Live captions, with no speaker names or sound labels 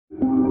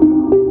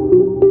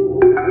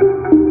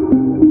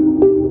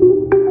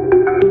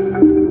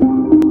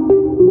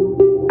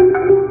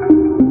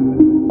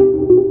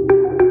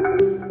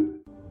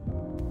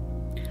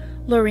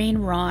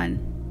Laureen Rahn.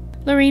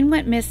 Laureen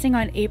went missing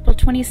on April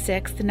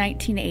 26,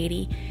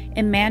 1980,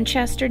 in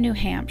Manchester, New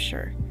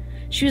Hampshire.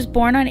 She was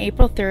born on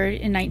April 3rd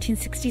in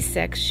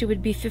 1966. She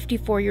would be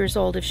 54 years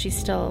old if she's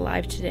still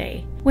alive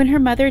today. When her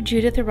mother,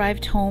 Judith,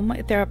 arrived home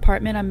at their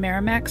apartment on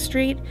Merrimack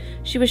Street,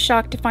 she was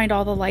shocked to find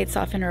all the lights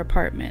off in her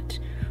apartment.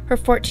 Her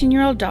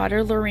 14-year-old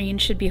daughter, Laureen,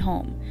 should be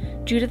home.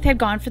 Judith had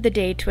gone for the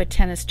day to a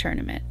tennis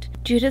tournament.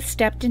 Judith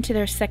stepped into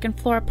their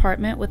second-floor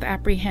apartment with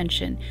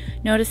apprehension,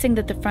 noticing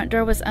that the front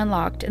door was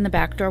unlocked and the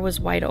back door was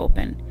wide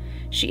open.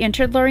 She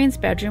entered Laureen's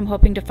bedroom,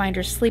 hoping to find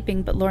her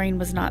sleeping, but Laureen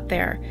was not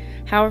there.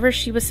 However,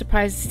 she was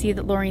surprised to see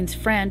that Laureen's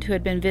friend, who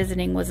had been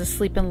visiting, was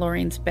asleep in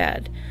Laureen's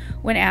bed.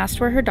 When asked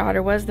where her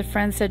daughter was, the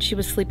friend said she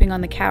was sleeping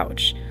on the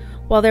couch.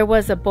 While there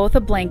was both a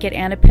blanket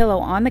and a pillow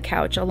on the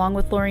couch, along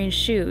with Laureen's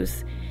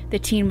shoes, the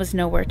teen was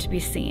nowhere to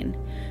be seen.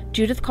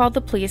 Judith called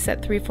the police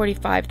at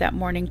 3:45 that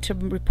morning to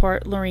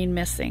report Laureen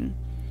missing.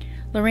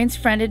 Laureen's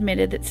friend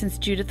admitted that since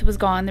Judith was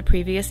gone the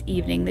previous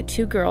evening, the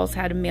two girls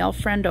had a male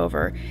friend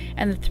over,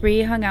 and the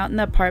three hung out in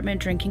the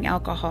apartment drinking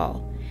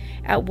alcohol.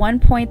 At one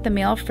point, the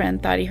male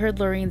friend thought he heard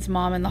Laureen's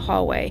mom in the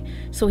hallway,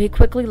 so he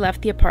quickly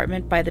left the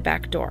apartment by the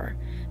back door.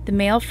 The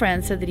male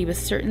friend said that he was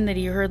certain that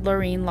he heard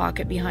Laureen lock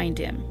it behind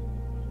him.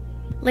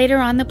 Later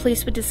on, the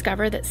police would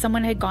discover that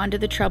someone had gone to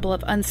the trouble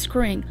of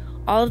unscrewing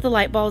all of the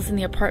light bulbs in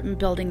the apartment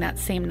building that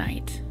same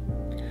night.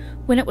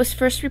 When it was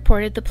first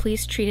reported, the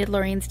police treated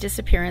Laureen's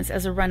disappearance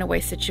as a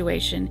runaway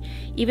situation,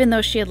 even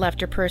though she had left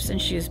her purse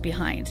and shoes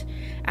behind.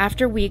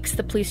 After weeks,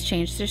 the police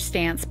changed their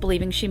stance,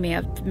 believing she may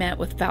have met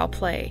with foul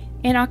play.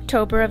 In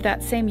October of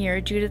that same year,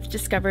 Judith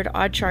discovered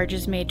odd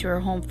charges made to her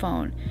home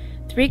phone.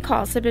 3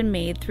 calls had been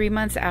made 3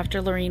 months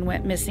after Laureen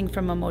went missing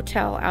from a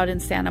motel out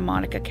in Santa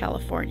Monica,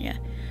 California.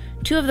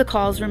 2 of the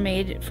calls were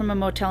made from a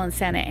motel in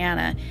Santa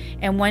Ana,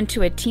 and 1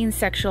 to a teen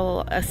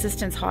sexual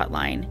assistance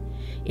hotline.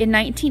 In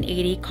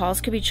 1980,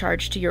 calls could be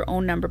charged to your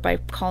own number by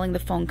calling the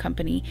phone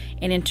company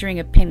and entering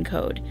a PIN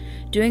code.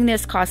 Doing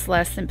this costs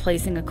less than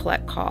placing a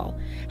collect call.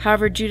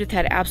 However, Judith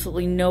had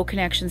absolutely no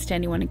connections to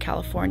anyone in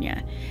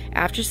California.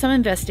 After some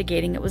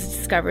investigating, it was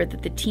discovered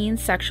that the teen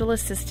sexual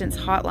assistance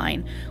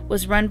hotline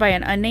was run by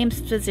an unnamed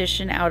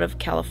physician out of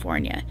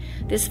California.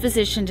 This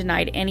physician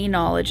denied any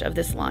knowledge of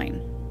this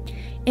line.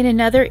 In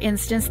another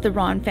instance, the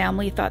Rahn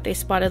family thought they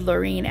spotted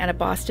Laureen at a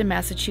Boston,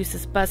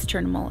 Massachusetts bus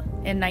terminal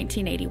in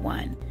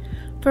 1981.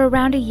 For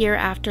around a year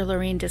after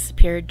Laureen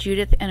disappeared,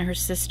 Judith and her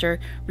sister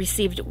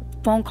received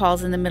phone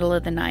calls in the middle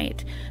of the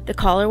night. The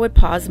caller would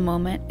pause a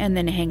moment and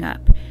then hang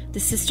up. The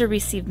sister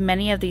received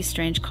many of these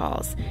strange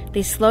calls.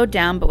 They slowed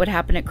down but would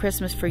happen at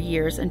Christmas for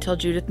years until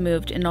Judith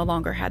moved and no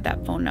longer had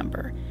that phone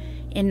number.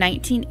 In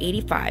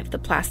 1985, the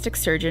plastic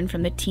surgeon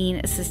from the Teen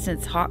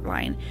Assistance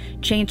Hotline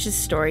changed his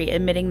story,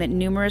 admitting that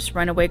numerous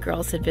runaway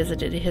girls had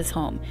visited his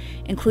home,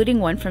 including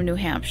one from New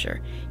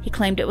Hampshire. He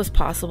claimed it was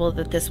possible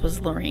that this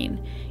was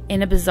Laureen.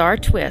 In a bizarre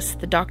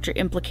twist, the doctor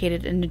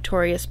implicated a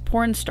notorious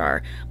porn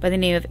star by the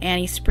name of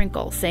Annie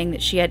Sprinkle, saying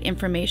that she had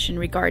information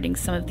regarding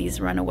some of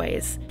these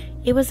runaways.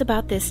 It was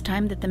about this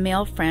time that the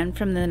male friend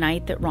from the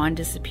night that Rahn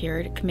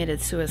disappeared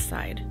committed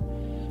suicide.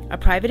 A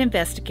private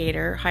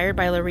investigator, hired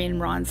by Laureen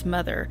Rahn's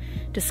mother,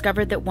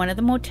 discovered that one of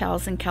the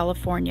motels in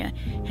California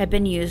had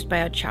been used by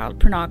a child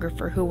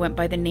pornographer who went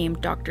by the name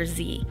Dr.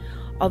 Z,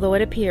 although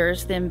it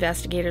appears the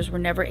investigators were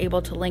never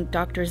able to link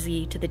Dr.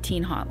 Z to the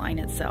teen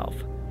hotline itself.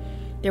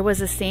 There was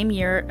the same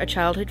year a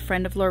childhood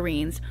friend of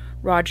Laureen's,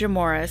 Roger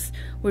Morris,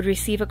 would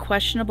receive a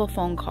questionable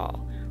phone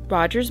call.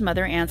 Roger's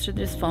mother answered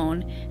his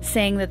phone,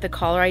 saying that the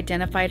caller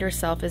identified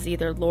herself as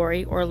either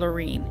Lori or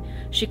Laureen.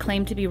 She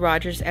claimed to be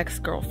Roger's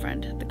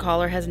ex-girlfriend. The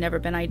caller has never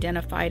been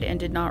identified and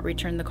did not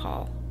return the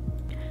call.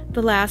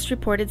 The last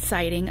reported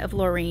sighting of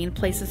Laureen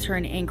places her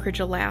in Anchorage,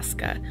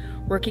 Alaska,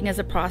 working as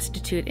a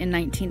prostitute in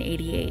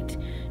 1988.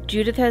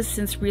 Judith has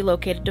since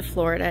relocated to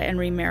Florida and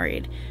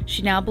remarried.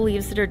 She now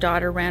believes that her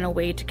daughter ran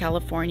away to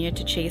California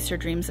to chase her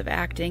dreams of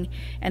acting,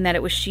 and that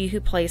it was she who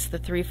placed the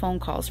 3 phone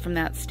calls from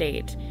that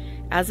state.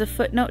 As a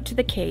footnote to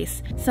the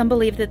case, some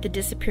believe that the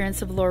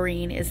disappearance of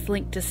Laureen is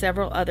linked to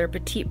several other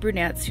petite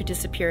brunettes who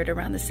disappeared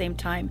around the same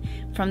time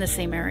from the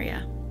same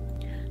area.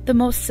 The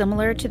most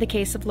similar to the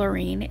case of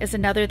Laureen is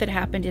another that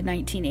happened in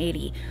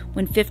 1980,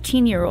 when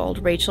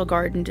 15-year-old Rachael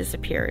Garden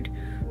disappeared.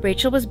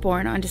 Rachel was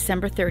born on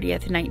December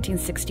 30th,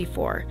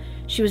 1964.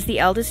 She was the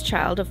eldest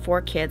child of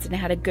 4 kids and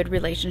had a good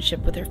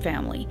relationship with her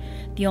family.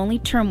 The only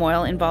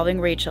turmoil involving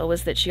Rachel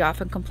was that she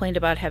often complained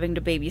about having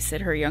to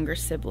babysit her younger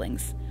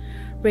siblings.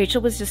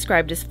 Rachel was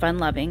described as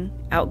fun-loving,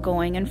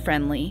 outgoing, and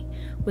friendly,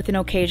 with an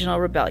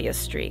occasional rebellious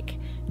streak.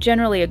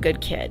 Generally a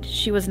good kid,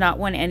 she was not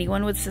one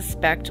anyone would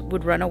suspect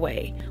would run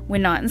away.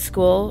 When not in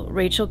school,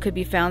 Rachel could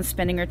be found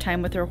spending her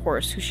time with her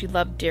horse, who she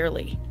loved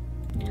dearly.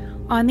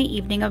 On the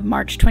evening of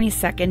March 22,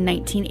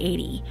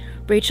 1980,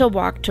 Rachel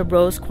walked to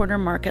Rose Corner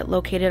Market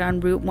located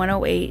on Route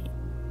 108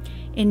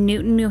 in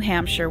Newton, New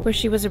Hampshire, where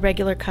she was a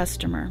regular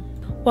customer.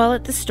 While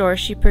at the store,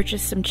 she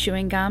purchased some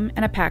chewing gum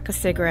and a pack of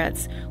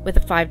cigarettes with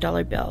a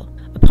 $5 bill.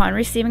 Upon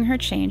receiving her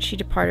change, she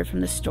departed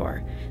from the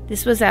store.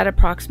 This was at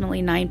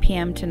approximately 9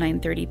 p.m. to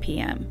 9:30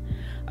 p.m.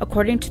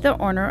 According to the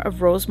owner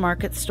of Rose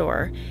Market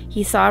store,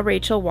 he saw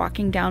Rachel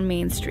walking down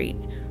Main Street.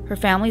 Her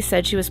family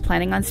said she was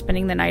planning on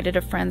spending the night at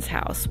a friend's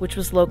house, which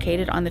was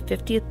located on the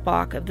 50th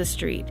block of the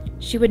street.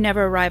 She would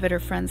never arrive at her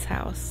friend's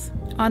house.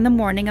 On the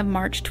morning of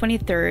March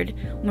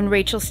 23rd, when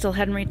Rachel still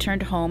hadn't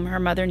returned home, her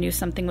mother knew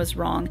something was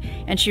wrong,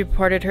 and she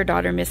reported her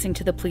daughter missing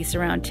to the police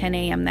around 10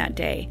 a.m. that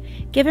day.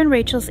 Given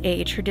Rachel's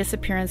age, her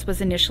disappearance was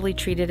initially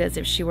treated as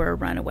if she were a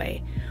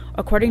runaway.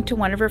 According to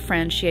one of her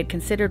friends, she had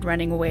considered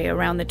running away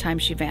around the time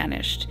she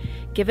vanished.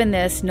 Given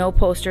this, no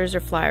posters or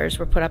flyers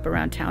were put up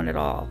around town at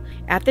all.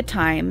 At the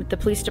time, the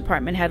police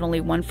department had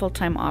only one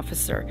full-time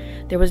officer.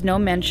 There was no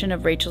mention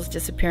of Rachel's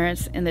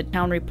disappearance in the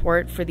town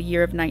report for the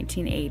year of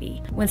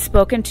 1980. When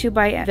spoken to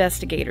by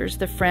investigators,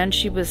 the friend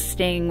she was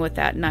staying with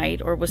that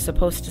night, or was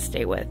supposed to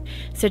stay with,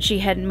 said she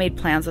hadn't made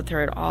plans with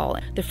her at all.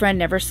 The friend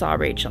never saw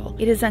Rachel.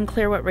 It is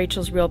unclear what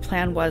Rachel's real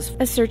plan was.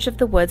 A search of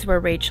the woods where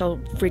Rachel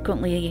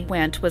frequently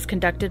went was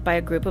conducted by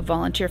a group of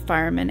volunteer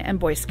firemen and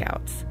Boy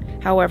Scouts.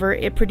 However,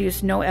 it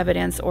produced no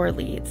evidence or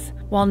leads.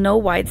 While no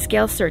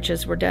wide-scale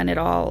searches were done at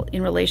all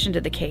in relation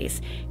to the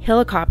case,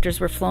 helicopters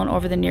were flown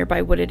over the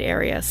nearby wooded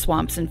area,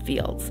 swamps, and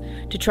fields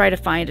to try to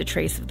find a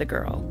trace of the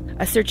girl.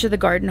 A search of the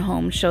Garden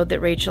home showed that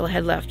Rachel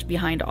had left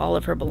behind all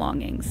of her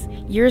belongings.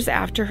 Years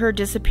after her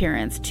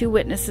disappearance, 2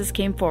 witnesses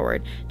came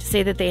forward to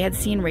say that they had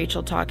seen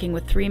Rachel talking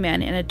with 3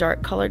 men in a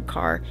dark-colored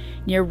car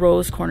near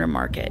Rose Corner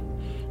Market.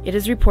 It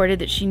is reported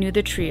that she knew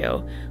the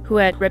trio, who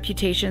had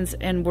reputations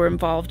and were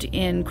involved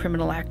in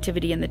criminal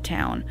activity in the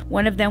town.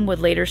 One of them would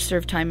later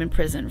serve time in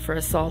prison for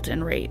assault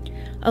and rape.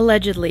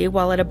 Allegedly,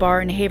 while at a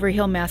bar in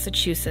Haverhill,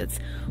 Massachusetts,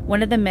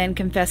 one of the men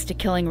confessed to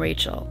killing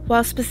Rachel.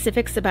 While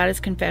specifics about his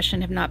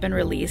confession have not been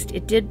released,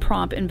 it did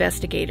prompt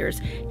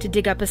investigators to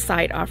dig up a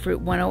site off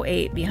Route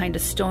 108 behind a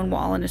stone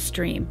wall in a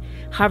stream.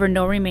 However,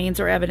 no remains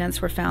or evidence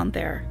were found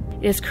there.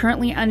 It is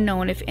currently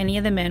unknown if any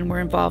of the men were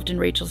involved in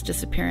Rachel's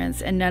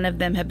disappearance, and none of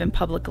them have been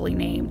publicly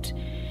named.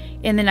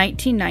 In the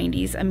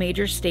 1990s, a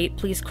major state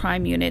police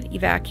crime unit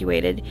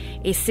evacuated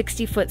a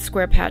 60-foot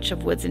square patch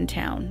of woods in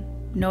town.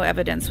 No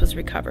evidence was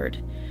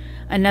recovered.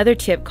 Another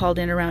tip, called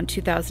in around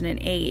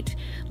 2008,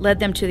 led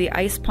them to the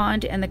ice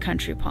pond and the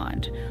country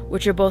pond,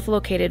 which are both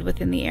located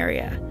within the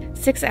area.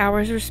 6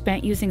 hours were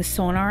spent using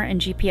sonar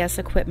and GPS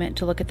equipment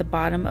to look at the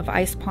bottom of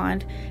ice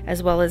pond,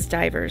 as well as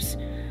divers.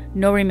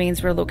 No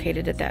remains were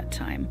located at that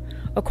time.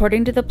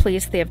 According to the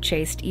police, they have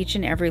chased each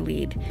and every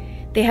lead.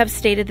 They have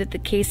stated that the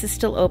case is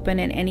still open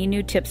and any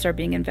new tips are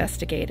being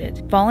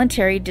investigated.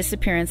 Voluntary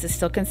disappearance is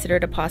still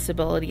considered a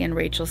possibility in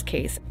Rachel's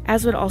case,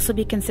 as would also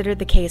be considered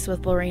the case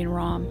with Laureen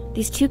Rahn.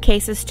 These 2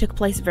 cases took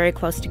place very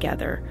close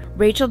together.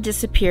 Rachel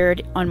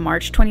disappeared on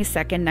March 22,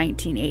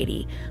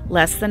 1980.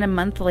 Less than a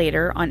month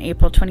later, on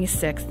April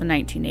 26,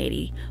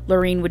 1980,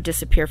 Laureen would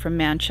disappear from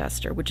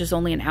Manchester, which is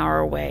only an hour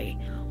away.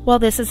 While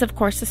this is of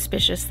course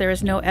suspicious, there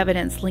is no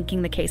evidence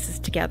linking the cases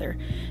together.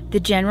 The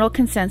general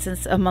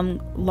consensus among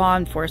law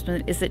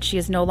enforcement is that she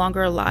is no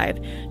longer alive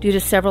due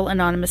to several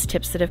anonymous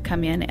tips that have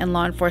come in, and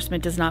law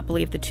enforcement does not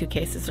believe the 2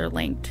 cases are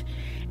linked.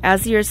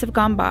 As the years have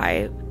gone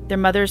by, their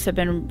mothers have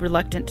been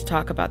reluctant to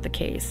talk about the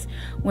case.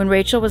 When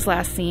Rachel was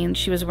last seen,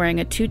 she was wearing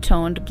a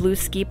 2-toned blue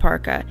ski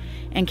parka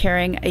and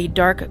carrying a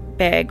dark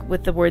bag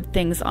with the word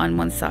 "things" on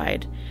one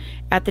side.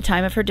 At the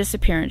time of her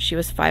disappearance, she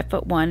was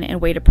 5'1"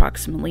 and weighed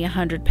approximately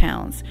 100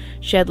 pounds.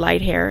 She had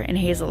light hair and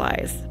hazel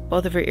eyes.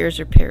 Both of her ears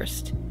are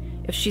pierced.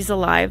 If she's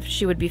alive,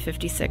 she would be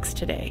 56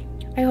 today.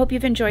 I hope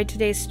you've enjoyed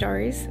today's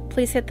stories.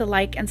 Please hit the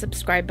like and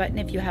subscribe button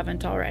if you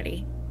haven't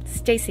already.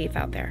 Stay safe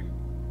out there.